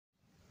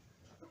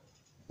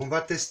On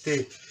va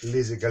tester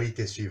les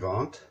égalités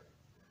suivantes.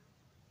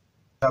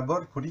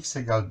 D'abord pour x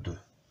égale 2.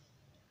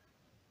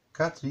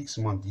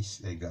 4x moins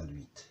 10 égale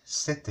 8.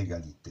 Cette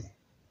égalité,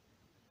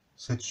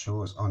 cette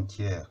chose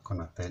entière qu'on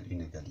appelle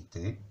une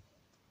égalité,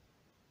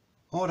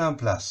 on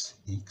remplace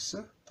x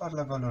par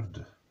la valeur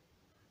 2.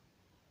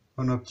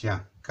 On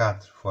obtient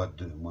 4 fois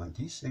 2 moins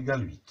 10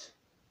 égale 8.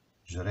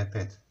 Je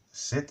répète,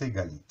 cette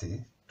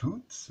égalité,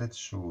 toute cette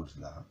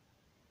chose-là,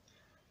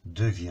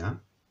 devient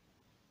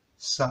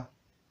ça.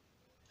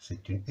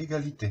 C'est une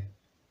égalité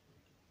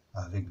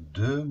avec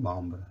deux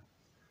membres.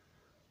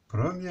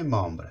 Premier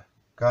membre,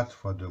 4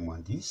 fois 2 moins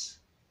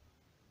 10,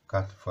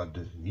 4 fois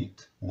 2,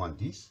 8, moins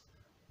 10,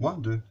 moins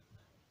 2.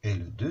 Et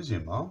le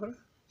deuxième membre,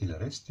 il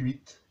reste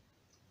 8.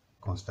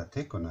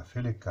 Constatez qu'on a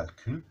fait les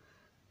calculs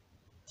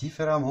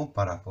différemment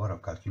par rapport au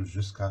calcul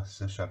jusqu'à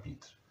ce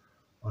chapitre.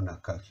 On a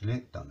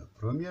calculé dans le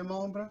premier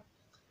membre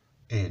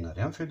et on n'a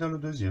rien fait dans le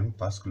deuxième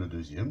parce que le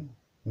deuxième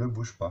ne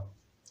bouge pas.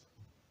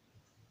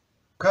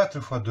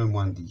 4 fois 2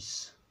 moins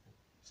 10,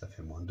 ça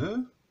fait moins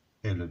 2,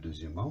 et le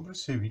deuxième membre,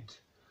 c'est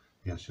 8.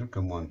 Bien sûr que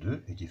moins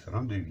 2 est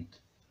différent de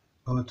 8.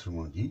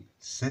 Autrement dit,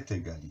 cette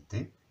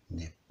égalité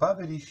n'est pas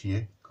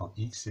vérifiée quand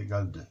x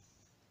égale 2.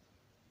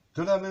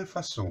 De la même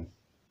façon,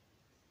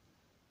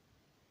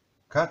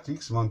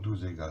 4x moins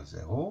 12 égale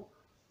 0,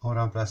 on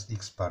remplace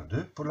x par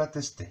 2 pour la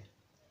tester.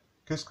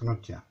 Qu'est-ce qu'on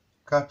obtient?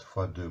 4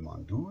 fois 2 moins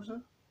 12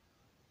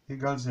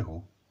 égale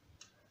 0.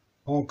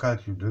 On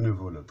calcule de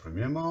nouveau le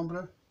premier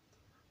membre.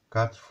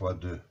 4 fois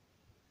 2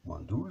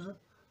 moins 12,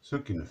 ce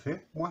qui nous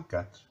fait moins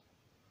 4.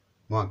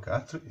 Moins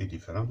 4 est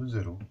différent de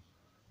 0.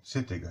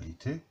 Cette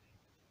égalité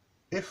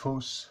est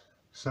fausse.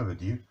 Ça veut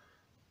dire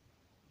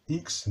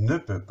x ne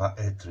peut pas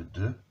être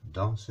 2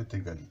 dans cette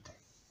égalité.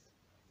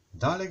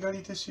 Dans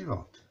l'égalité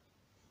suivante,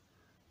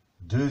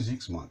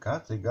 2x moins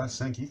 4 égale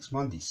 5x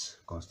moins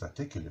 10.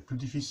 Constatez qu'il est plus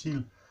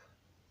difficile.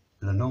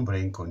 Le nombre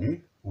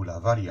inconnu ou la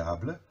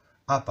variable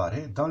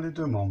apparaît dans les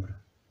deux membres.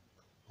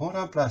 On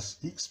remplace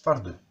x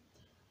par 2.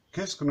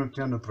 Qu'est-ce qu'on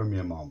obtient dans le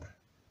premier membre?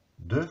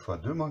 2 fois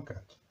 2 moins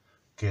 4.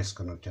 Qu'est-ce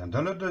qu'on obtient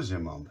dans le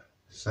deuxième membre?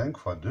 5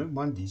 fois 2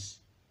 moins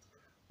 10.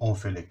 On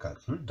fait les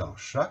calculs dans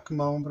chaque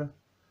membre.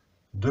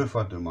 2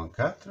 fois 2 moins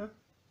 4,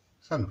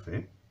 ça nous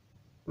fait,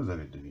 vous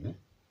avez deviné,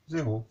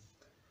 0.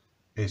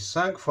 Et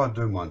 5 fois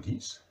 2 moins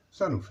 10,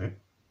 ça nous fait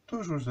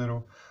toujours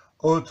 0.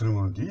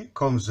 Autrement dit,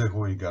 comme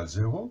 0 égale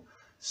 0,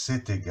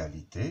 cette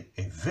égalité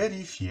est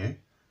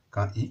vérifiée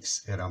quand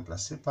x est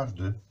remplacé par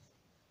 2.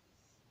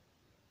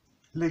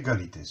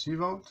 L'égalité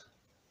suivante,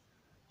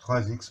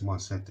 3x moins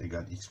 7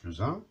 égale x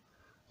plus 1.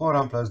 On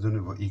remplace de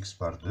nouveau x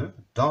par 2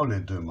 dans les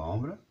deux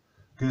membres.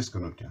 Qu'est-ce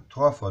qu'on obtient?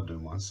 3 fois 2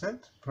 moins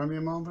 7, premier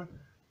membre.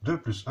 2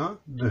 plus 1,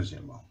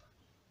 deuxième membre.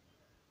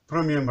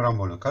 Premier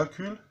membre, on le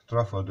calcule.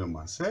 3 fois 2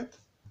 moins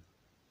 7,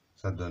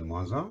 ça donne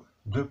moins 1.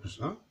 2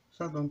 plus 1,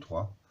 ça donne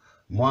 3.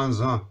 Moins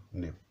 1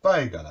 n'est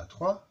pas égal à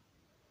 3.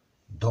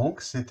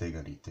 Donc, cette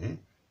égalité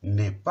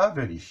n'est pas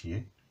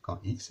vérifiée quand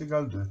x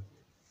égale 2.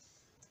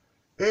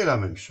 Et la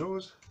même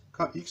chose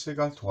quand x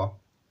égale 3.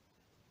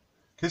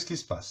 Qu'est-ce qui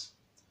se passe?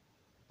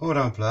 On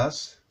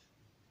remplace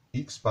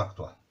x par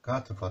 3.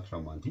 4 fois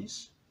 3 moins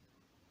 10.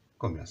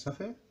 Combien ça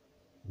fait?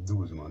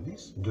 12 moins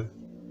 10, 2.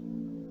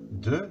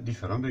 2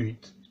 différent de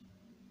 8.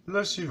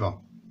 Le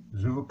suivant,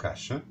 je vous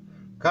cache.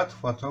 4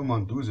 fois 3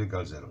 moins 12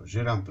 égale 0.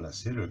 J'ai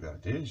remplacé,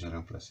 regardez, j'ai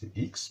remplacé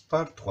x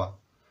par 3.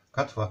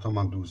 4 fois 3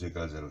 moins 12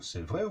 égale 0.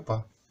 C'est vrai ou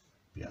pas?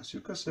 Bien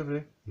sûr que c'est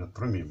vrai. Le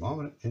premier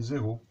membre est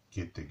 0, qui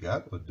est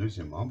égal au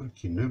deuxième membre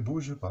qui ne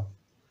bouge pas.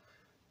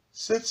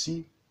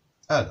 Celle-ci.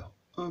 Alors,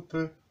 un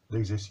peu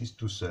l'exercice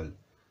tout seul.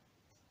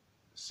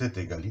 Cette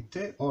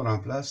égalité, on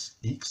remplace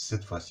x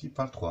cette fois-ci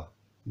par 3.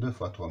 2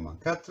 fois 3 moins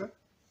 4.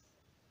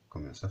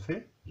 Combien ça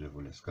fait? Je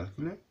vous laisse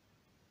calculer.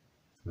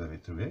 Vous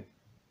avez trouvé?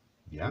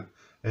 Bien.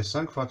 Et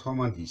 5 fois 3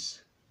 moins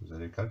 10. Vous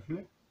allez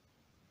calculer?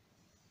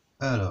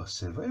 Alors,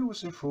 c'est vrai ou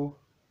c'est faux?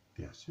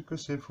 Bien sûr que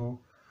c'est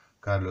faux.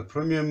 Car le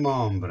premier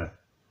membre,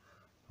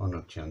 on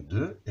obtient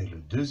 2. Et le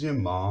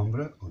deuxième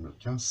membre, on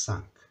obtient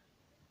 5.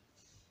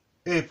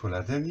 Et pour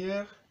la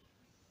dernière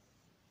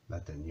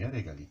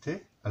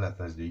égalité, à la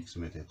place de x,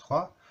 mettez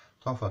 3.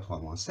 3 fois 3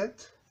 moins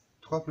 7.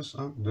 3 plus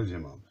 1,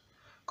 deuxième membre.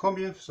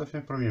 Combien ça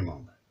fait premier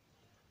membre?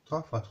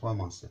 3 fois 3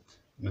 moins 7.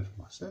 9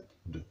 moins 7,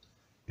 2.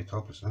 Et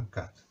 3 plus 1,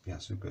 4. Bien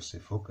sûr que c'est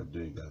faux que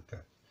 2 égale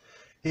 4.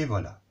 Et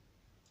voilà.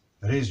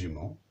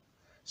 Résumons.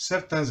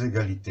 Certaines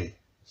égalités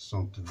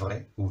sont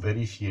vraies ou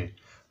vérifiées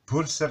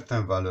pour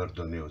certaines valeurs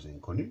données aux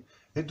inconnus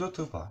et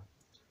d'autres pas.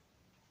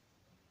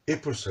 Et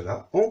pour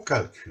cela, on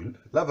calcule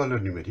la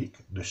valeur numérique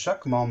de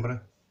chaque membre.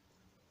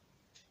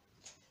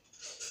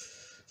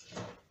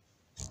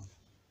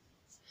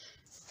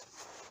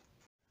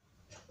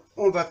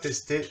 On va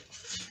tester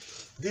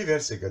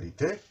diverses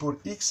égalités pour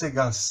x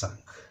égale 5.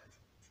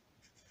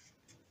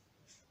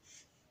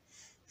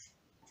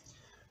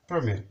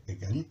 Première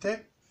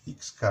égalité,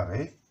 x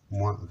carré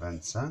moins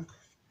 25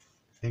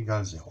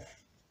 égale 0.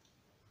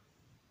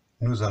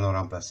 Nous allons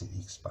remplacer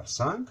x par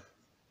 5.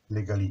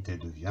 L'égalité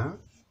devient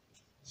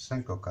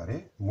 5 au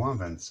carré moins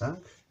 25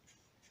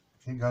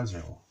 égale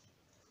 0.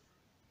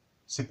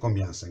 C'est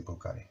combien 5 au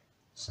carré?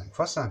 5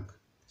 fois 5.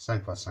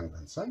 5 fois 5,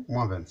 25.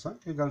 Moins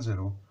 25 égale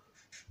 0.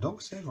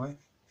 Donc c'est vrai.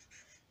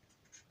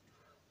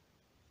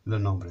 Le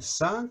nombre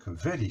 5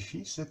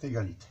 vérifie cette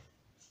égalité.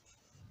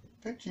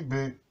 Petit b,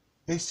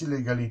 et si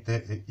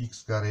l'égalité est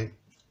x carré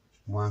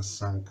moins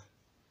 5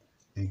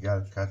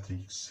 égale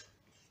 4x?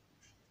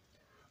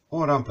 On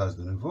remplace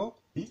de nouveau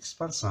x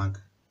par 5.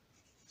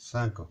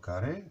 5 au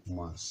carré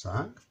moins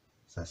 5,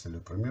 ça c'est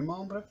le premier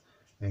membre,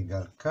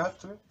 égale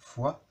 4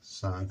 fois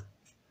 5.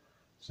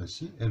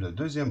 Ceci est le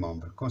deuxième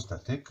membre.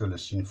 Constatez que le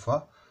signe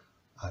fois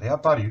a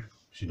réapparu,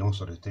 sinon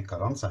ça aurait été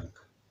 45.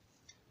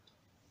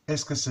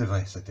 Est-ce que c'est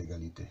vrai cette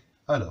égalité?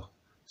 Alors,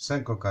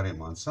 5 au carré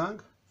moins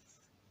 5,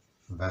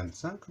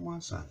 25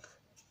 moins 5.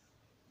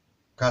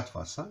 4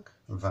 fois 5,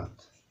 20.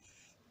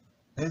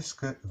 Est-ce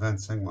que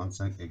 25 moins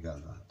 5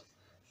 égale 20?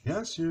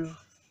 Bien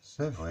sûr,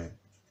 c'est vrai.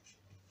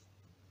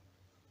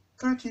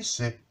 Petit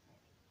c,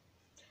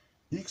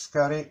 x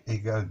carré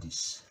égale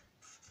 10.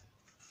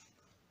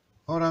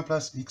 On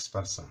remplace x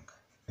par 5.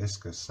 Est-ce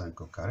que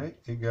 5 au carré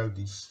égale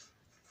 10?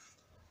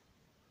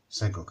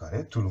 5 au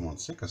carré, tout le monde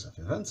sait que ça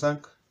fait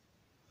 25.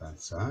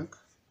 25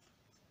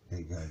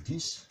 égale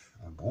 10.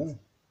 Ah bon?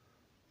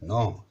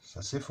 Non,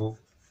 ça c'est faux.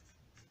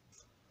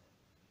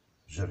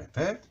 Je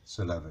répète,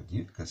 cela veut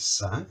dire que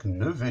 5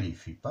 ne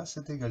vérifie pas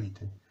cette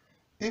égalité.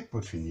 Et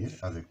pour finir,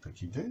 avec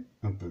petit d,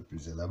 un peu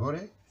plus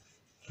élaboré,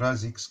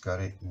 3x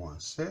carré moins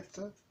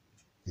 7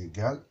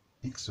 égale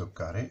x au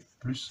carré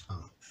plus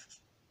 1.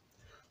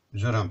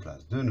 Je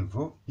remplace de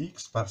nouveau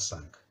x par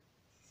 5.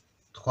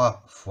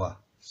 3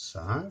 fois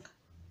 5,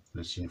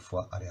 le signe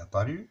fois a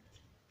réapparu,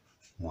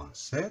 moins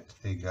 7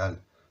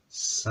 égale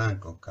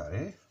 5 au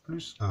carré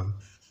plus 1.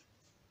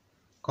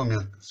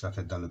 Combien ça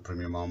fait dans le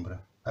premier membre?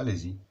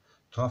 Allez-y.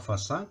 3 fois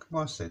 5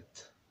 moins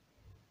 7.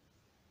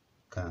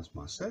 15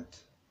 moins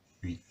 7,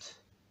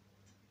 8.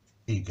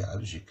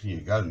 Égal, j'écris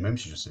égal même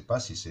si je ne sais pas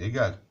si c'est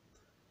égal.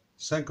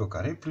 5 au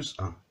carré plus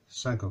 1.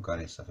 5 au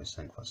carré, ça fait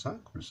 5 fois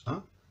 5 plus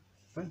 1,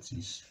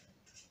 26.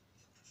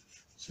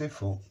 C'est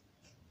faux.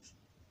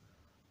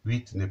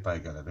 8 n'est pas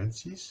égal à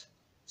 26.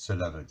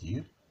 Cela veut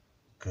dire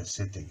que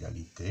cette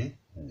égalité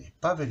n'est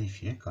pas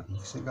vérifiée quand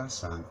x égale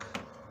 5.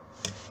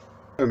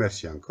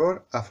 Merci encore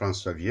à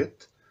François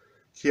Viette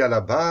qui est à la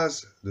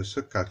base de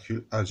ce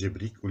calcul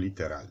algébrique ou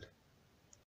littéral.